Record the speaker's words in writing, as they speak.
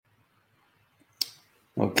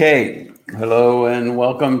Okay, hello and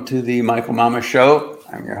welcome to the Michael Mamas Show.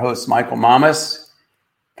 I'm your host, Michael Mamas,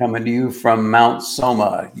 coming to you from Mount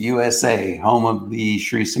Soma, USA, home of the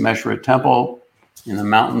Sri Someshwara Temple in the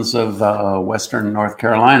mountains of western North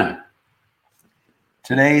Carolina.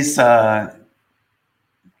 Today's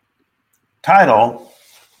title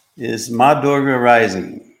is Ma Durga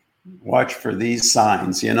Rising. Watch for these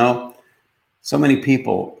signs. You know, so many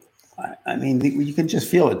people, I mean, you can just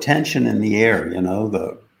feel a tension in the air, you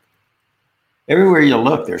know, everywhere you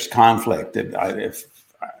look, there's conflict. If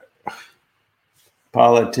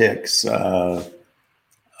politics,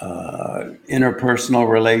 interpersonal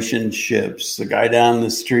relationships, the guy down the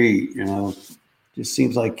street, you know, just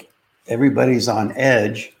seems like everybody's on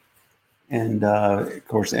edge. And of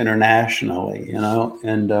course, internationally, you know,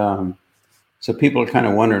 and so people are kind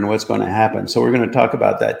of wondering what's going to happen. So we're going to talk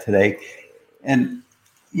about that today. And,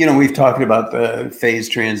 you know, we've talked about the phase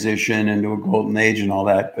transition into a golden age and all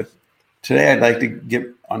that, but today I'd like to get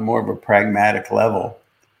on more of a pragmatic level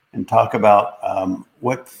and talk about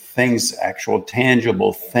what things, actual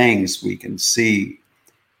tangible things we can see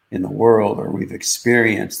in the world or we've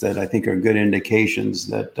experienced that I think are good indications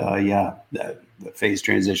that, that the phase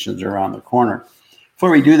transitions are around the corner.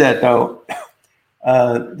 Before we do that, though,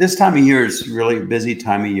 this time of year is really a busy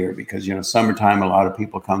time of year because, you know, summertime, a lot of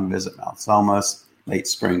people come visit Mount Soma, late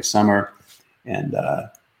spring, summer, and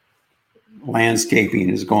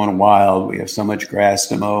landscaping is going wild. We have so much grass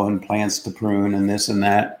to mow and plants to prune and this and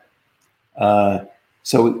that. And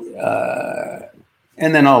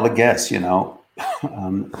then all the guests, you know,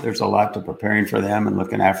 there's a lot to preparing for them and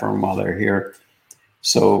looking after them while they're here.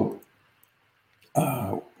 So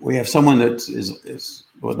we have someone that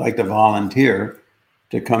would like to volunteer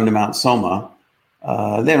to come to Mount Soma.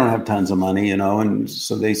 They don't have tons of money, you know, and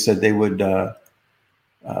so they said they would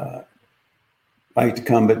like to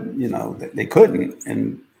come, but, you know, they couldn't.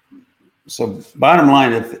 And so bottom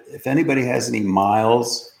line, if anybody has any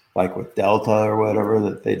miles, like with Delta or whatever,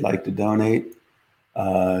 that they'd like to donate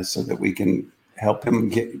so that we can help him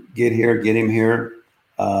get him here,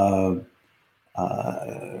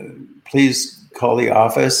 please call the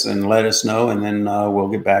office and let us know, and then we'll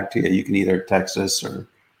get back to you. You can either text us or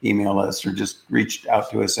email us or just reach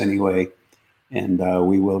out to us anyway, and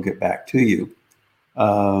we will get back to you.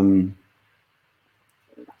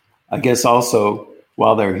 I guess also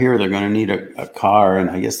while they're here, they're going to need a car, and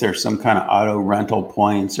I guess there's some kind of auto rental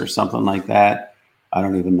points or something like that. I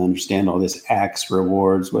don't even understand all this Axe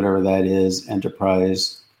rewards, whatever that is,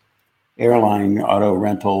 Enterprise airline auto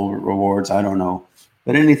rental rewards. I don't know.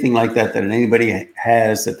 But anything like that anybody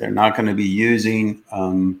has that they're not going to be using,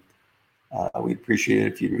 we'd appreciate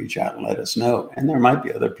it if you'd reach out and let us know. And there might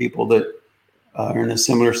be other people that are in a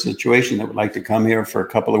similar situation that would like to come here for a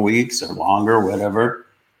couple of weeks or longer, whatever,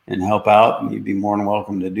 and help out. And you'd be more than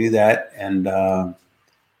welcome to do that. And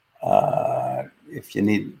if you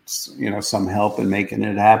need, you know, some help in making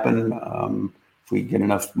it happen, if we get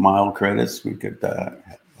enough mile credits, we could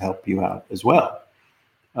help you out as well.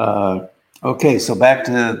 Okay, so back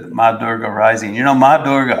to Ma Durga Rising. You know, Ma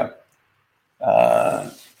Durga,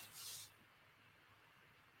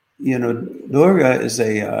 you know, Durga is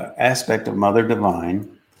a aspect of Mother Divine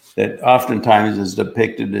that oftentimes is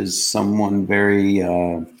depicted as someone very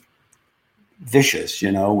vicious,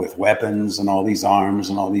 you know, with weapons and all these arms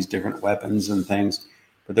and all these different weapons and things.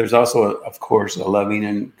 But there's also, of course, a loving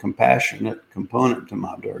and compassionate component to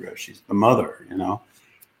Ma Durga. She's the mother, you know.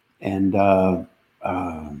 And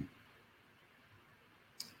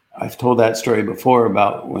I've told that story before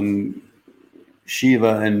about when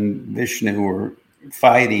Shiva and Vishnu were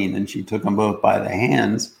fighting and she took them both by the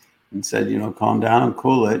hands and said, you know, calm down,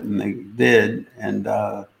 cool it. And they did. And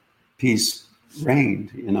peace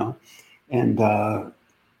reigned, you know. And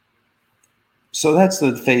so that's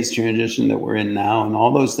the phase transition that we're in now. And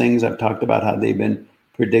all those things I've talked about, how they've been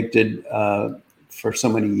predicted for so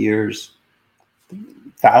many years,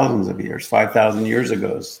 thousands of years, 5,000 years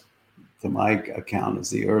ago, to my account,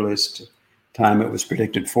 is the earliest time it was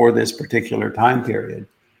predicted for this particular time period.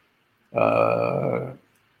 But,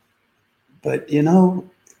 you know,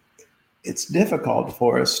 it's difficult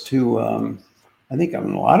for us to, I think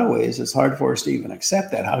in a lot of ways, it's hard for us to even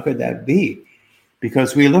accept that. How could that be?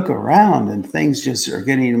 Because we look around and things just are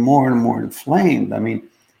getting more and more inflamed. I mean,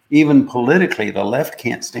 even politically, the left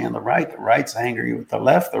can't stand the right. The right's angry with the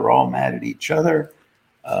left. They're all mad at each other.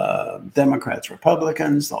 Democrats,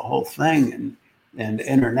 Republicans, the whole thing. And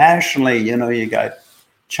internationally, you know, you got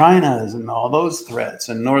China's and all those threats,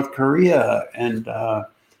 and North Korea, and of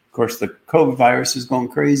course the COVID virus is going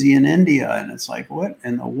crazy in India, and it's like, what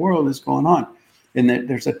in the world is going on? And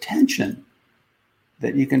there's a tension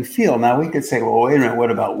that you can feel. Now we could say, well, wait a minute,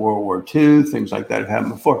 what about World War II? Things like that have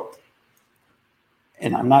happened before.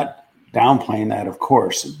 And I'm not downplaying that, of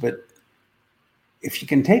course, but if you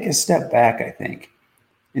can take a step back, I think,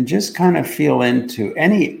 and just kind of feel into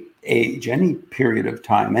any age, any period of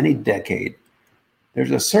time, any decade,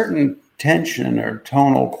 there's a certain tension or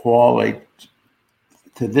tonal quality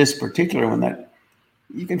to this particular one that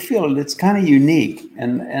you can feel it. It's kind of unique,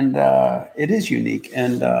 and it is unique.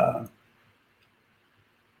 And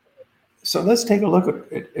so let's take a look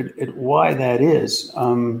at why that is.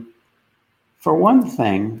 For one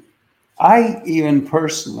thing, I even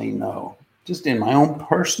personally know, just in my own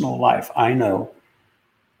personal life, I know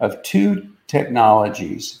of two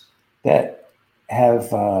technologies that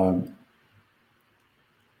have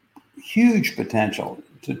huge potential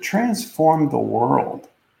to transform the world.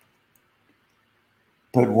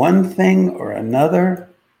 But one thing or another,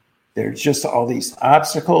 there's just all these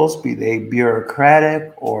obstacles, be they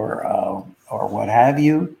bureaucratic or what have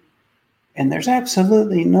you, and there's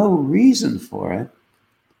absolutely no reason for it.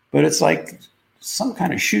 But it's like some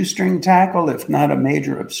kind of shoestring tackle, if not a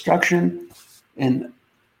major obstruction, and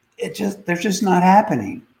they're just not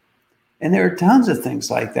happening. And there are tons of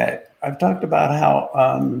things like that. I've talked about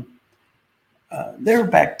how they're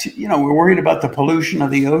back to, we're worried about the pollution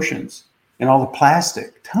of the oceans and all the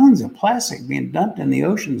plastic, tons of plastic being dumped in the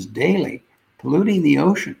oceans daily, polluting the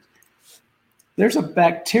oceans. There's a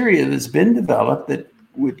bacteria that's been developed that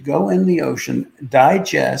would go in the ocean,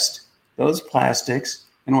 digest those plastics,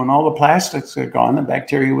 and when all the plastics are gone, the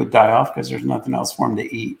bacteria would die off because there's nothing else for them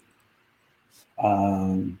to eat.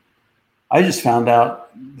 I just found out,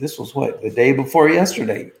 this was the day before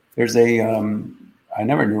yesterday. There's I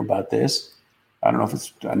never knew about this. I don't know if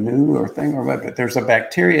it's a new or thing or what, but there's a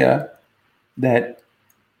bacteria that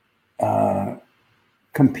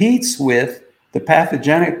competes with the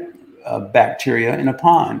pathogenic bacteria in a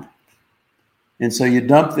pond. And so you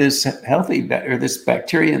dump this this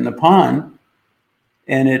bacteria in the pond,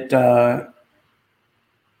 and it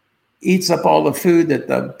eats up all the food that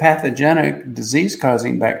the pathogenic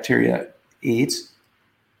disease-causing bacteria eats.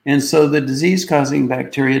 And so the disease-causing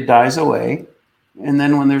bacteria dies away. And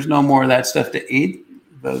then when there's no more of that stuff to eat,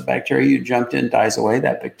 the bacteria you jumped in dies away.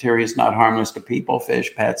 That bacteria is not harmless to people,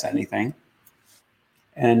 fish, pets, anything.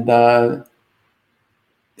 And there's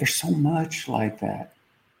so much like that.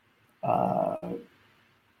 Our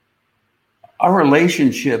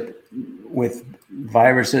relationship with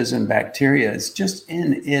viruses and bacteria is just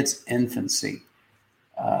in its infancy.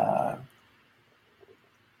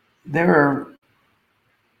 There are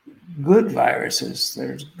good viruses,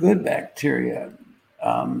 there's good bacteria,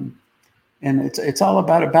 and it's all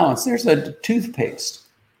about a balance. There's a toothpaste.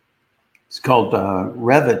 It's called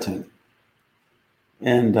Revitin,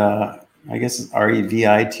 and I guess it's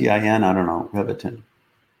Revitin. I don't know, Revitin.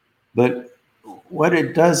 But what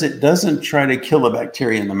it does, it doesn't try to kill the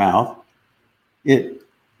bacteria in the mouth. It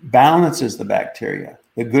balances the bacteria,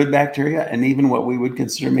 the good bacteria, and even what we would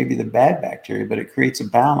consider maybe the bad bacteria, but it creates a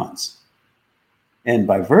balance. And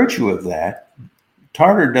by virtue of that,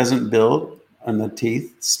 tartar doesn't build on the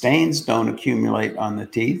teeth. Stains don't accumulate on the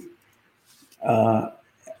teeth. And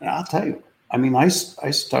I'll tell you, I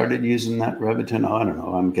started using that Revitin, I don't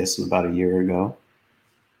know, I'm guessing about a year ago.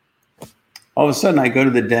 All of a sudden, I go to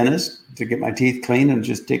the dentist to get my teeth clean and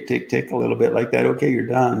just tick, tick, tick a little bit like that. Okay, you're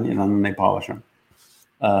done. And then they polish them.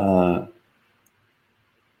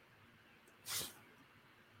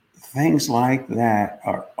 Things like that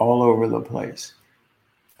are all over the place.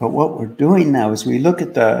 But what we're doing now is we look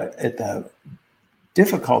at the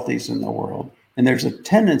difficulties in the world, and there's a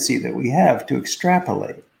tendency that we have to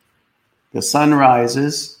extrapolate. The sun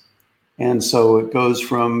rises, and so it goes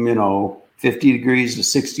from 50 degrees to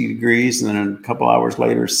 60 degrees, and then a couple hours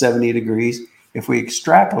later, 70 degrees. If we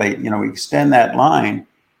extrapolate, we extend that line,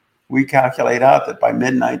 we calculate out that by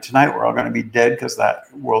midnight tonight, we're all going to be dead because that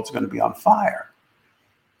world's going to be on fire.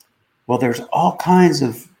 Well, there's all kinds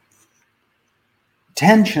of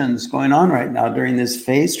tensions going on right now during this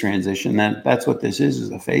phase transition. That's what this is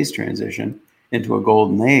a phase transition into a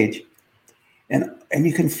golden age. And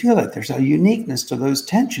you can feel it. There's a uniqueness to those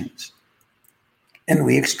tensions. And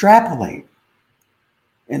we extrapolate.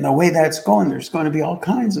 In the way that's going, there's going to be all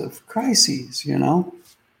kinds of crises,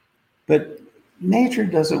 But nature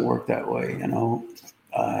doesn't work that way,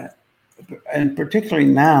 And particularly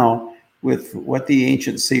now with what the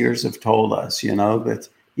ancient seers have told us, that,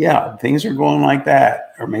 things are going like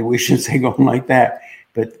that. Or maybe we should say going like that.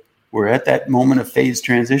 But we're at that moment of phase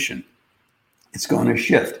transition. It's going to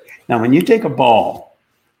shift. Now, when you take a ball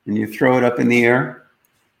and you throw it up in the air,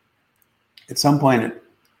 at some point it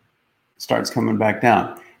starts coming back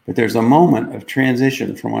down. But there's a moment of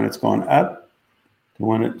transition from when it's going up to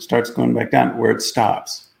when it starts going back down, where it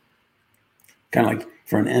stops. Kind of like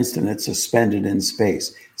for an instant, it's suspended in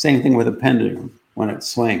space. Same thing with a pendulum. When it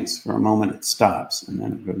swings, for a moment, it stops, and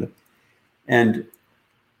then it goes up. And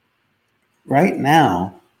right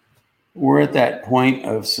now, we're at that point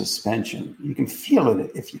of suspension. You can feel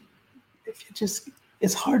it if you just,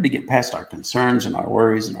 it's hard to get past our concerns and our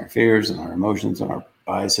worries and our fears and our emotions and our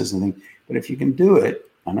biases and things. But if you can do it,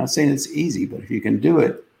 I'm not saying it's easy, but if you can do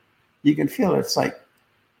it, you can feel it. It's like,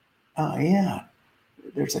 oh yeah,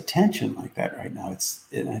 there's a tension like that right now.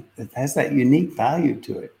 It has that unique value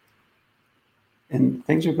to it. And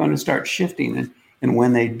things are going to start shifting. And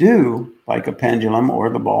when they do, like a pendulum or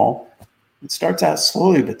the ball, it starts out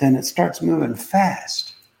slowly, but then it starts moving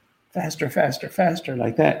faster,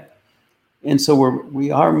 like that. And so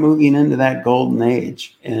we are moving into that golden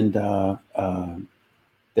age. And there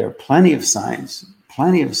are plenty of signs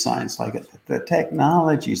like it. The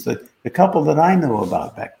technologies, the couple that I know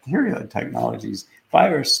about, bacterial technologies,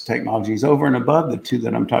 virus technologies, over and above the two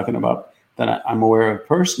that I'm talking about that I'm aware of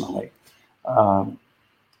personally. All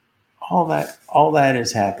that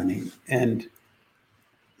is happening. And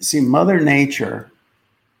see, Mother Nature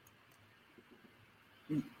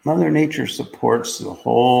supports the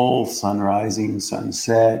whole sun rising,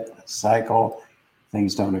 sunset cycle.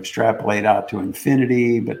 Things don't extrapolate out to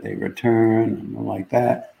infinity, but they return and like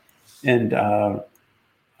that. And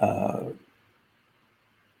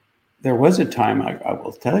there was a time, I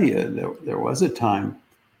will tell you, there was a time,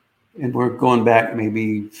 and we're going back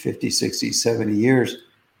maybe 50, 60, 70 years,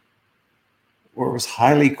 where it was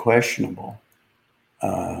highly questionable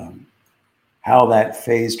how that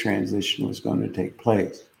phase transition was going to take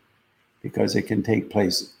place, because it can take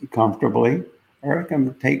place comfortably or it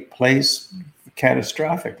can take place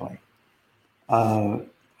catastrophically. And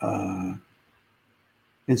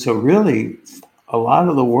so really, a lot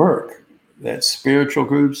of the work that spiritual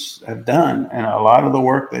groups have done, and a lot of the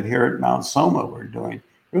work that here at Mount Soma we're doing,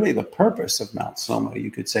 really the purpose of Mount Soma, you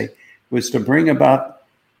could say, was to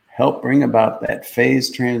help bring about that phase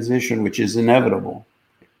transition, which is inevitable.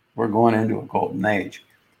 We're going into a golden age,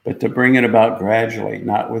 but to bring it about gradually,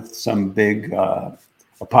 not with some big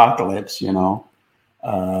apocalypse,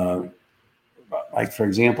 like, for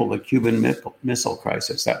example, the Cuban Missile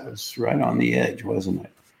Crisis. That was right on the edge, wasn't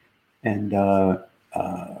it? And a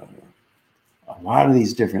lot of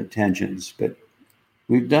these different tensions, but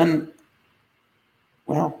we've done,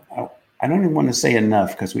 well, I don't even want to say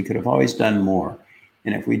enough, because we could have always done more.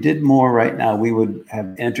 And if we did more right now, we would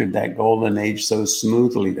have entered that golden age so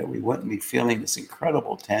smoothly that we wouldn't be feeling this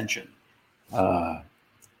incredible tension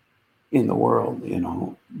in the world,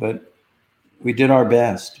 But we did our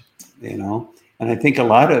best, And I think a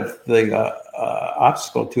lot of the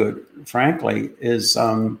obstacle to it, frankly, is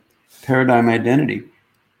paradigm identity.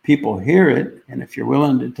 People hear it, and if you're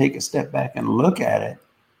willing to take a step back and look at it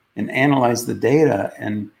and analyze the data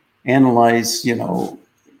and analyze,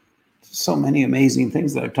 so many amazing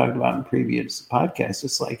things that I've talked about in previous podcasts,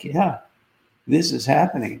 it's like, yeah, this is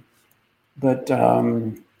happening. But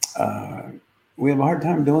we have a hard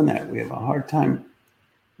time doing that. We have a hard time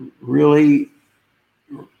really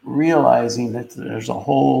realizing that there's a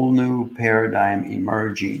whole new paradigm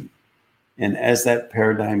emerging. And as that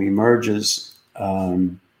paradigm emerges,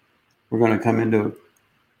 we're going to come into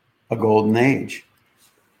a golden age.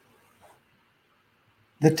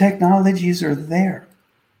 The technologies are there.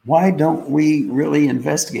 Why don't we really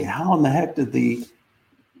investigate? How in the heck did the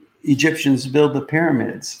Egyptians build the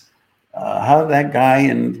pyramids? How did that guy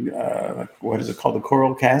in, what is it called, the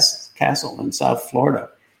Coral Castle in South Florida,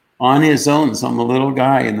 on his own, some little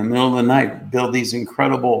guy in the middle of the night, build these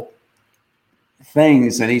incredible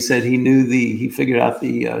things? And he said he figured out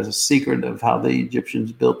the secret of how the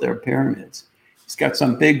Egyptians built their pyramids. He's got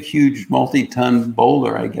some big, huge, multi-ton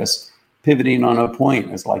boulder, I guess, pivoting on a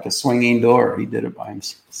point. It's like a swinging door. He did it by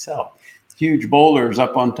himself. Huge boulders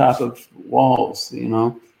up on top of walls,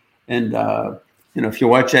 And, if you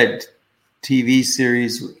watch that TV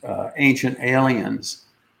series, Ancient Aliens,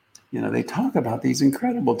 they talk about these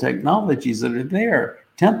incredible technologies that are there.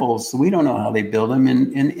 Temples, we don't know how they build them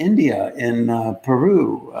in India, in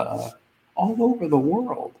Peru, all over the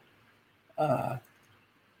world. To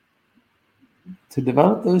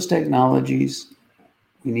develop those technologies,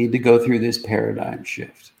 we need to go through this paradigm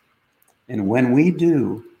shift. And when we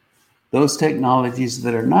do, those technologies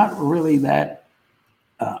that are not really that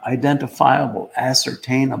identifiable,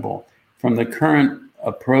 ascertainable from the current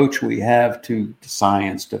approach we have to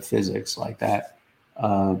science, to physics, like that,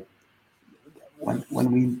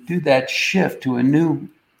 when we do that shift to a new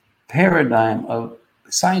paradigm of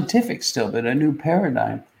scientific still, but a new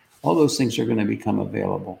paradigm, All those things are going to become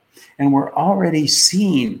available. And we're already,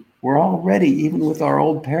 even with our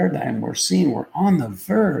old paradigm, we're on the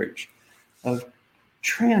verge of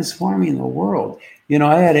transforming the world.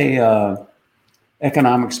 I had a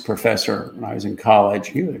economics professor when I was in college.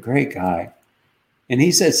 He was a great guy. And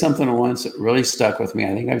he said something once that really stuck with me.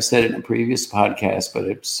 I think I've said it in a previous podcast, but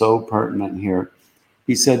it's so pertinent here.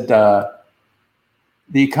 He said,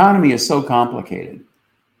 the economy is so complicated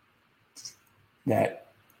that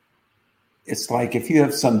it's like if you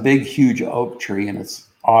have some big, huge oak tree and it's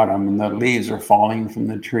autumn and the leaves are falling from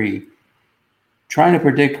the tree, trying to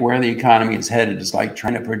predict where the economy is headed is like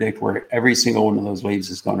trying to predict where every single one of those leaves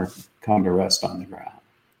is going to come to rest on the ground.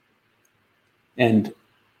 And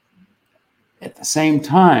at the same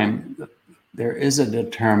time, there is a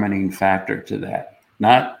determining factor to that,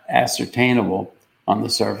 not ascertainable on the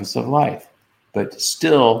surface of life, but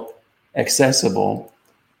still accessible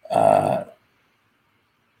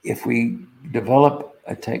if we develop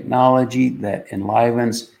a technology that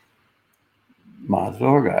enlivens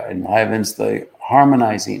Madurga, enlivens the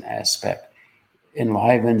harmonizing aspect,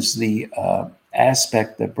 enlivens the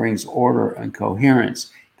aspect that brings order and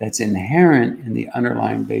coherence that's inherent in the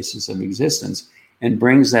underlying basis of existence, and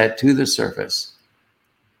brings that to the surface.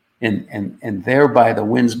 And thereby the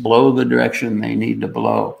winds blow the direction they need to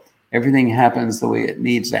blow. Everything happens the way it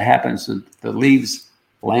needs to happen. So the leaves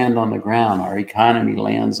land on the ground. Our economy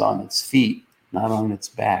lands on its feet, not on its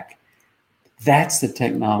back. That's the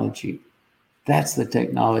technology. That's the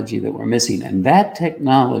technology that we're missing. And that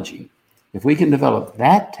technology, if we can develop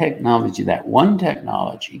that technology, that one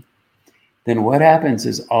technology, then what happens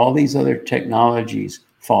is all these other technologies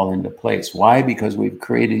fall into place. Why? Because we've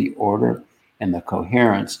created the order and the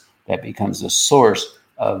coherence that becomes the source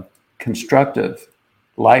of constructive,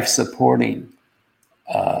 life-supporting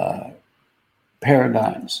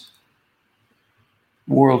paradigms,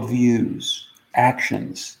 worldviews,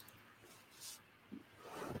 actions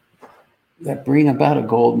that bring about a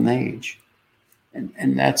golden age.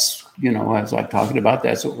 And that's, as I'm talking about,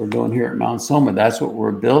 that's what we're doing here at Mount Soma. That's what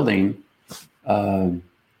we're building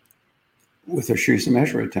with the Sri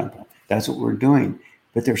Someshwara Temple. That's what we're doing.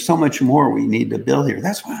 But there's so much more we need to build here.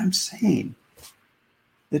 That's what I'm saying.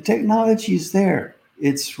 The technology is there.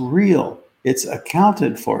 It's real. It's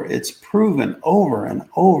accounted for. It's proven over and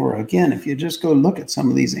over again. If you just go look at some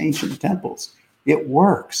of these ancient temples, it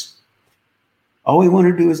works. All we want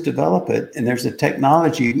to do is develop it. And there's a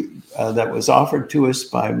technology that was offered to us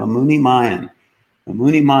by Mamuni Mayan.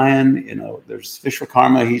 Mamuni Mayan, there's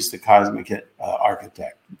Vishwakarma. He's the cosmic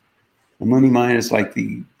architect. Mamuni Mayan is like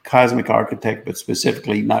the cosmic architect, but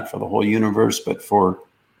specifically not for the whole universe, but for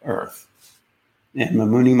Earth. And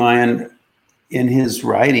Mamuni Mayan, in his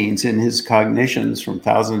writings, in his cognitions from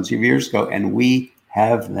thousands of years ago, and we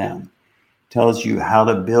have them, tells you how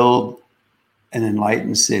to build an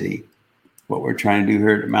enlightened city, what we're trying to do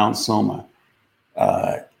here at Mount Soma,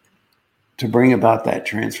 to bring about that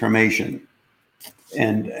transformation.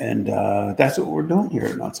 And that's what we're doing here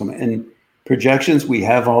at Mount Soma. And projections, we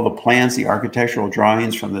have all the plans, the architectural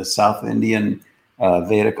drawings from the South Indian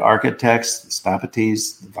Vedic architects, the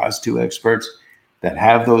Sthapatis, the Vastu experts, that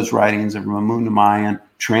have those writings of Mamuni Mayan,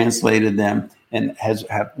 translated them, and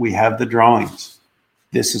we have the drawings.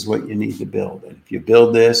 This is what you need to build. And if you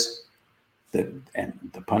build this, and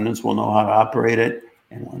the pundits will know how to operate it,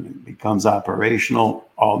 and when it becomes operational,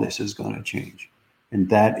 all this is going to change. And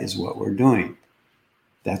that is what we're doing.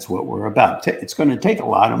 That's what we're about. It's going to take a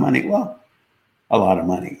lot of money. Well, a lot of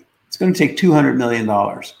money. It's going to take $200 million,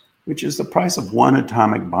 which is the price of one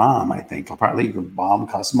atomic bomb, I think. Probably the bomb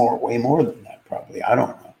costs way more than that, probably. I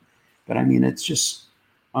don't know. But I mean, it's just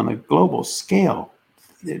on a global scale,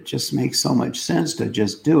 it just makes so much sense to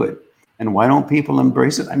just do it. And why don't people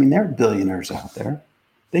embrace it? I mean, there are billionaires out there.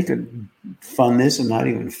 They could fund this and not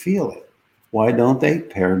even feel it. Why don't they?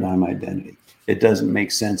 Paradigm identity. It doesn't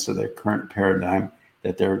make sense to their current paradigm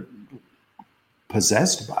that they're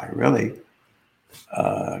possessed by, really.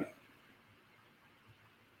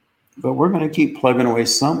 But we're going to keep plugging away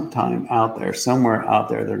sometime out there, somewhere out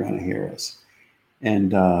there, they're going to hear us.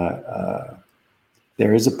 And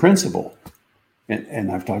there is a principle.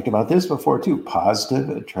 And I've talked about this before too. Positive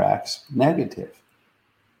attracts negative.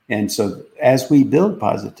 And so as we build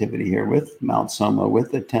positivity here with Mount Soma,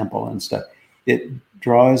 with the temple and stuff, it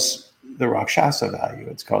draws the Rakshasa value.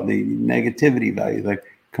 It's called the negativity value, the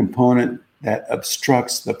component that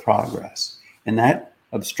obstructs the progress. And that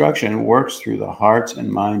obstruction works through the hearts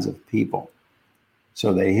and minds of people.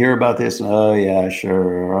 So they hear about this, oh yeah,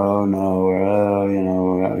 sure, oh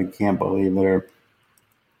no, I can't believe it.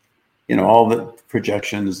 All the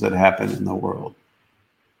projections that happen in the world.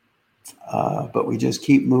 But we just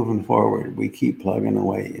keep moving forward. We keep plugging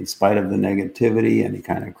away in spite of the negativity, any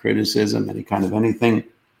kind of criticism, any kind of anything.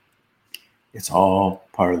 It's all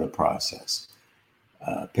part of the process.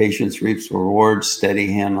 Patience reaps the reward,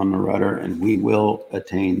 steady hand on the rudder, and we will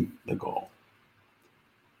attain the goal.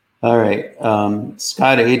 All right.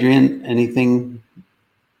 Scott, Adrian, anything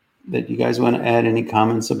that you guys want to add? Any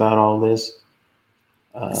comments about all this?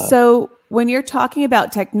 So when you're talking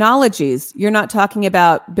about technologies, you're not talking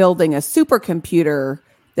about building a supercomputer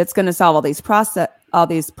that's going to solve all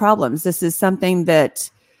these problems. This is something that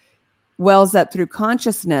wells up through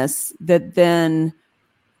consciousness that then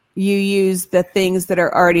you use the things that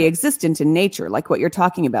are already existent in nature, like what you're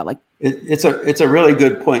talking about. Like it's a really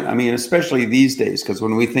good point. I mean, especially these days, because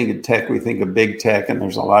when we think of tech, we think of big tech, and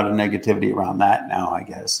there's a lot of negativity around that now, I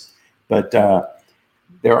guess. But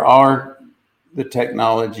there are the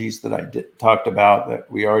technologies that I talked about that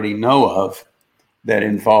we already know of that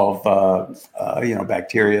involve,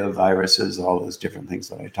 bacteria, viruses, all those different things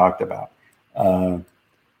that I talked about.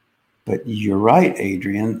 But you're right,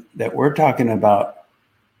 Adrian, that we're talking about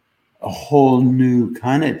a whole new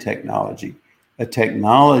kind of technology, a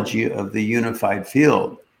technology of the unified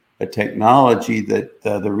field, a technology that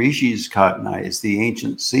the rishis cognized, the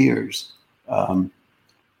ancient seers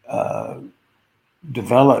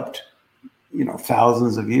developed,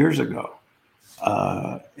 thousands of years ago.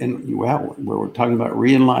 We're talking about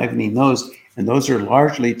re-enlivening those, and those are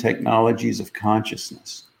largely technologies of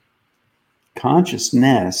consciousness.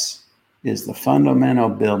 Consciousness is the fundamental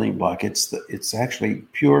building block. It's actually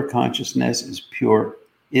pure consciousness is pure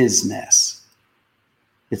isness.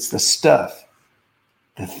 It's the stuff,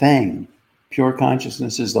 the thing. Pure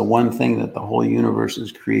consciousness is the one thing that the whole universe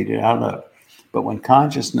is created out of. But when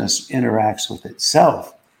consciousness interacts with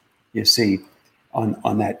itself, you see,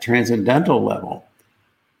 on that transcendental level,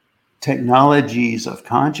 technologies of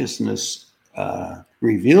consciousness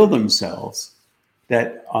reveal themselves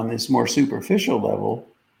that on this more superficial level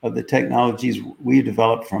of the technologies we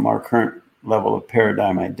developed from our current level of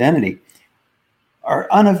paradigm identity are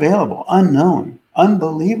unavailable, unknown,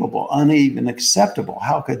 unbelievable, uneven acceptable.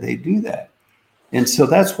 How could they do that? And so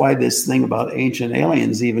that's why this thing about ancient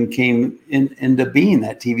aliens even came into being.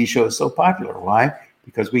 That TV show is so popular. Why?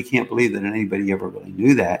 Because we can't believe that anybody ever really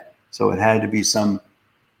knew that. So it had to be some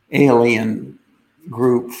alien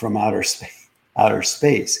group from outer space.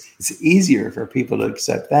 It's easier for people to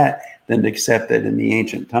accept that than to accept that in the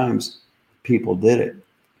ancient times people did it.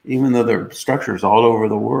 Even though there are structures all over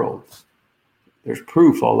the world, there's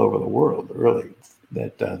proof all over the world, really,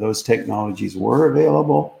 that those technologies were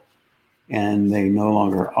available, and they no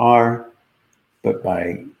longer are. But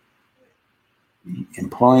by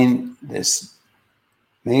employing this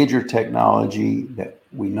major technology that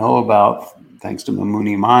we know about, thanks to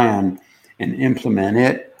Mamuni Mayan, and implement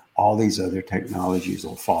it, all these other technologies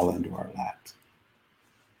will fall into our laps.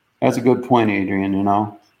 That's a good point, Adrian.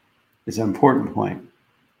 It's an important point.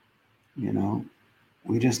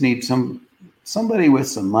 We just need somebody with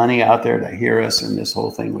some money out there to hear us, and this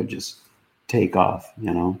whole thing would just take off,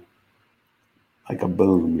 like a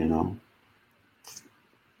boom,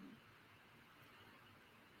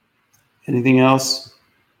 Anything else?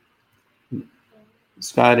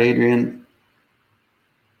 Scott, Adrian?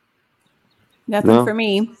 Nothing for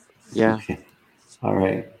me. Yeah. Okay. All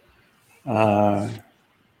right.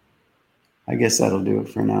 I guess that'll do it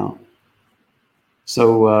for now.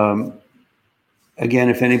 So, again,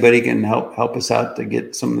 if anybody can help us out to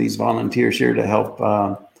get some of these volunteers here to help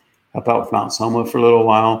out with Mount Soma for a little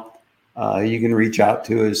while, you can reach out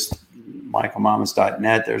to us,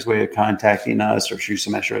 michaelmamas.net. There's a way of contacting us, or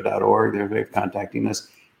shusameshra.org. There's a way of contacting us.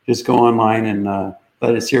 Just go online and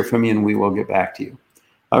let us hear from you, and we will get back to you.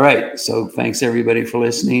 All right. So thanks, everybody, for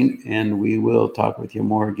listening, and we will talk with you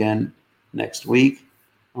more again next week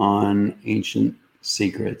on Ancient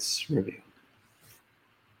Secrets Revealed.